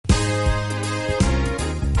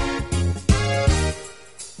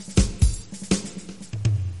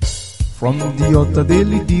From the altar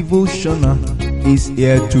daily devotional is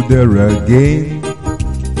here to there again.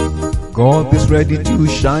 God is ready to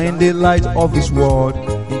shine the light of His word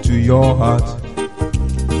into your heart.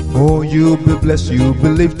 Oh, you'll be blessed, you'll be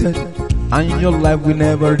lifted, and your life will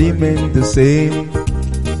never remain the same.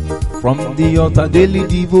 From the altar daily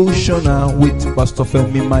devotional with Pastor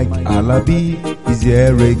Femi Mike Alabi is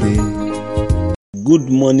here again.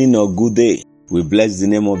 Good morning or good day. We bless the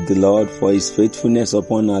name of the Lord for His faithfulness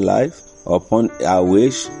upon our life, upon our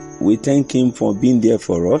wish. We thank Him for being there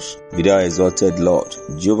for us. With our exalted Lord,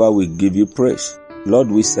 Jehovah, we give you praise. Lord,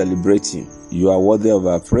 we celebrate you. You are worthy of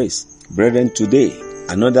our praise. Brethren, today,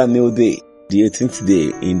 another new day, the 18th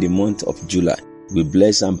day in the month of July. We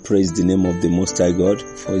bless and praise the name of the Most High God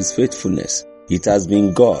for His faithfulness. It has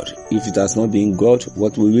been God. If it has not been God,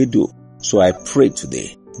 what will we do? So I pray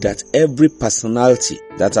today that every personality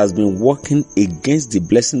that has been working against the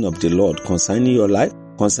blessing of the Lord concerning your life,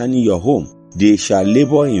 concerning your home, they shall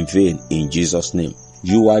labor in vain in Jesus' name.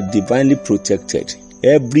 You are divinely protected.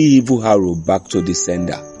 Every evil arrow back to the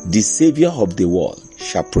sender. The Savior of the world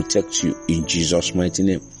shall protect you in Jesus' mighty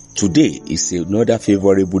name. Today is another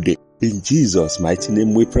favorable day. In Jesus' mighty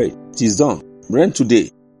name we pray. It is done. Brethren,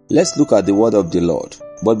 today, let's look at the word of the Lord.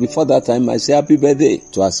 But before that time, I say happy birthday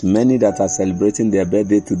to as many that are celebrating their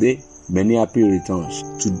birthday today. Many happy returns.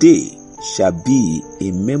 Today shall be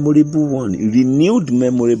a memorable one, a renewed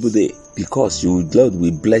memorable day, because Lord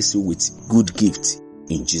will bless you with good gifts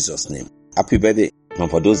in Jesus' name. Happy birthday.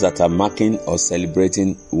 And for those that are marking or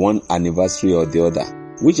celebrating one anniversary or the other,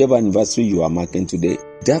 whichever anniversary you are marking today,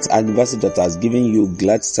 that anniversary that has given you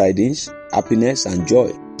glad tidings, happiness and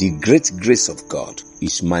joy, the great grace of God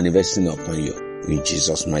is manifesting upon you in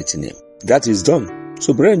Jesus' mighty name. That is done.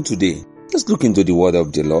 So brethren, today, let's look into the word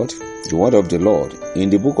of the Lord. The word of the Lord in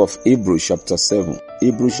the book of Hebrews chapter 7,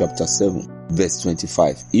 verse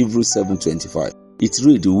 25, Hebrews 7:25. It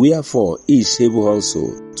reads, wherefore He is able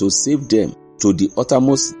also to save them to the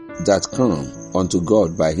uttermost that come unto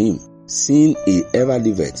God by Him, seeing He ever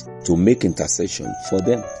liveth to make intercession for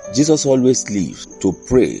them. Jesus always lives to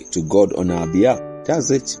pray to God on our behalf. That's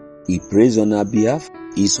it. He prays on our behalf.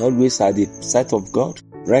 He's always at the side of God,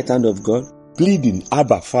 right hand of God, pleading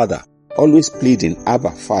Abba Father, always pleading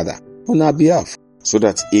Abba Father on our behalf, so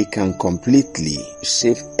that He can completely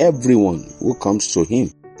save everyone who comes to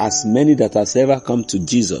Him. As many that has ever come to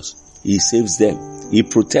Jesus, He saves them. He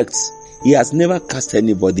protects. He has never cast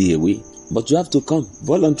anybody away. But you have to come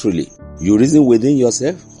voluntarily. You reason within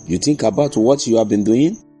yourself. You think about what you have been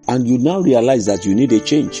doing. And you now realize that you need a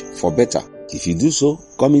change for better. If you do so,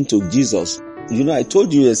 coming to Jesus. You know, I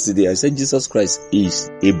told you yesterday, I said Jesus Christ is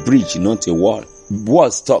a bridge, not a wall. Wall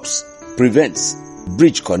stops, prevents,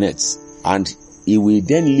 bridge connects. And He will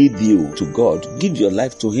then lead you to God. Give your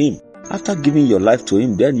life to Him. After giving your life to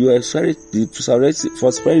Him, then you experience the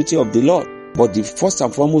prosperity of the Lord. But the first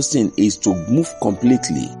and foremost thing is to move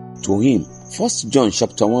completely to Him. 1 John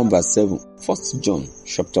chapter 1 verse 7. 1 John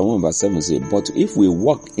chapter 1 verse 7 says, but if we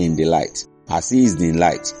walk in the light, as He is in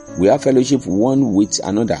light, we have fellowship one with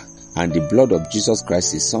another, and the blood of Jesus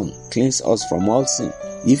Christ His Son cleanse us from all sin.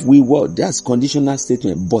 If we walk, that's conditional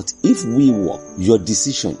statement. But if we walk, your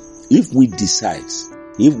decision, if we decide,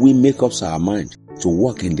 if we make up our mind to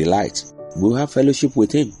walk in the light, we will have fellowship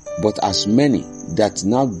with Him. But as many that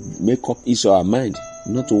now make up each our mind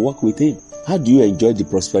not to walk with Him, how do you enjoy the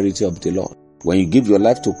prosperity of the Lord? When you give your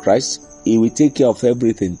life to Christ, He will take care of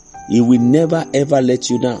everything. He will never ever let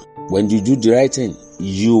you down. When you do the right thing,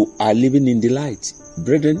 you are living in the light.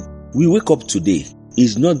 Brethren, we wake up today.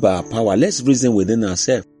 It's not by our power. Let's reason within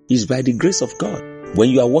ourselves. It's by the grace of God. When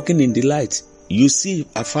you are walking in the light, you see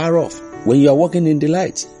afar off. When you are walking in the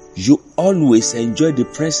light, you always enjoy the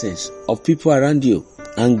presence of people around you.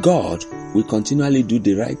 And God will continually do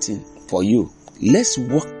the right thing for you. Let's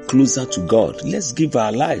walk closer to God. Let's give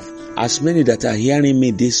our life. As many that are hearing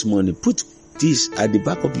me this morning, put this at the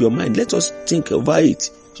back of your mind. Let us think about it.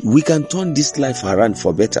 We can turn this life around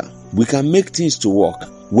for better. We can make things to work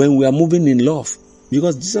when we are moving in love,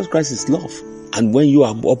 because Jesus Christ is love. And when you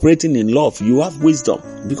are operating in love, you have wisdom,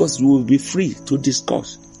 because you will be free to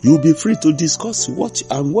discuss. You will be free to discuss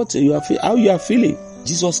how you are feeling.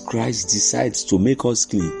 Jesus Christ decides to make us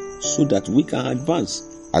clean so that we can advance.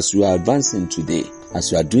 As you are advancing today,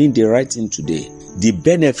 as you are doing the right thing today, the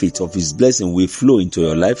benefit of His blessing will flow into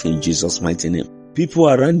your life in Jesus' mighty name. People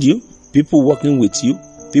around you, people working with you,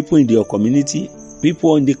 people in your community,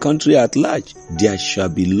 people in the country at large, there shall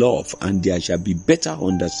be love and there shall be better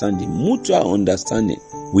understanding, mutual understanding,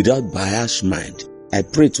 without biased mind. I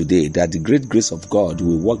pray today that the great grace of God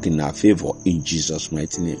will work in our favor in Jesus'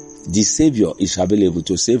 mighty name. The Savior is available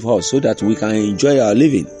to save us so that we can enjoy our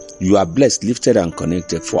living. You are blessed, lifted, and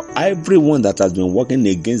connected. For everyone that has been working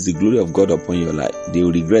against the glory of God upon your life, they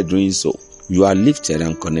will regret doing so. You are lifted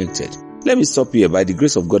and connected. Let me stop here. By the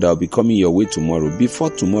grace of God, I'll be coming your way tomorrow.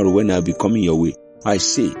 Before tomorrow, when I'll be coming your way, I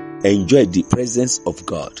say, enjoy the presence of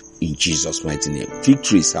God in Jesus' mighty name.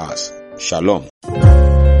 Victory is ours. Shalom.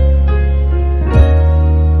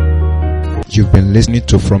 You've been listening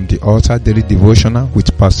to From the Altar Daily Devotional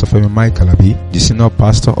with Pastor Femi Mike Alabi, the Senior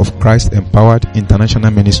Pastor of Christ Empowered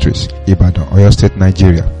International Ministries, Ibadan, Oyo State,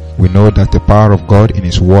 Nigeria. We know that the power of God in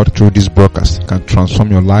His Word through this broadcast can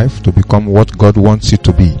transform your life to become what God wants you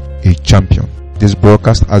to be, a champion. This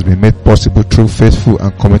broadcast has been made possible through faithful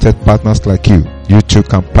and committed partners like you. You too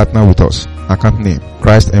can partner with us. Account name,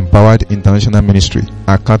 Christ Empowered International Ministry.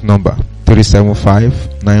 Account number,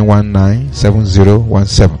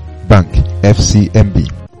 375-919-7017. Bank, FCMB.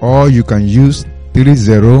 Or you can use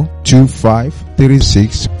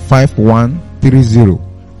 3025365130.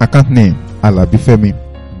 Account name, Alabi Femi.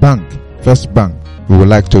 Bank, First Bank. We would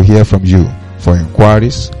like to hear from you. For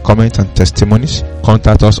inquiries, comments, and testimonies,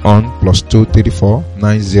 contact us on +234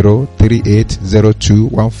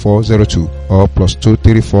 9038021402 or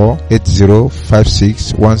 +234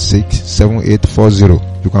 8056167840.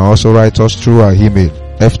 You can also write us through our email,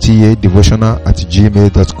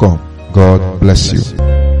 ftadevotional@gmail.com. God bless you.